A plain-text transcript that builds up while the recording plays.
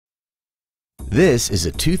This is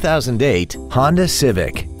a 2008 Honda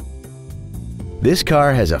Civic. This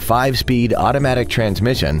car has a 5-speed automatic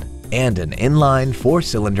transmission and an inline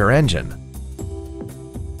 4-cylinder engine.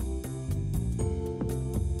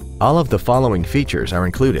 All of the following features are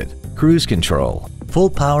included: cruise control, full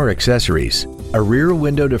power accessories, a rear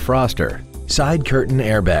window defroster, side curtain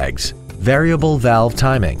airbags, variable valve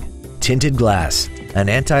timing, tinted glass, an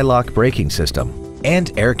anti-lock braking system,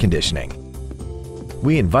 and air conditioning.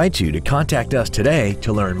 We invite you to contact us today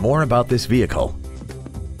to learn more about this vehicle.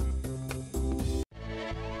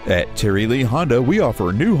 At Terry Lee Honda, we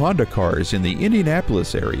offer new Honda cars in the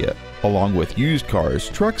Indianapolis area, along with used cars,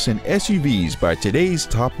 trucks, and SUVs by today's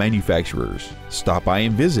top manufacturers. Stop by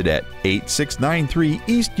and visit at 8693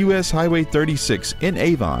 East US Highway 36 in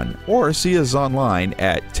Avon, or see us online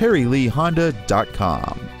at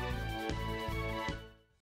terryleehonda.com.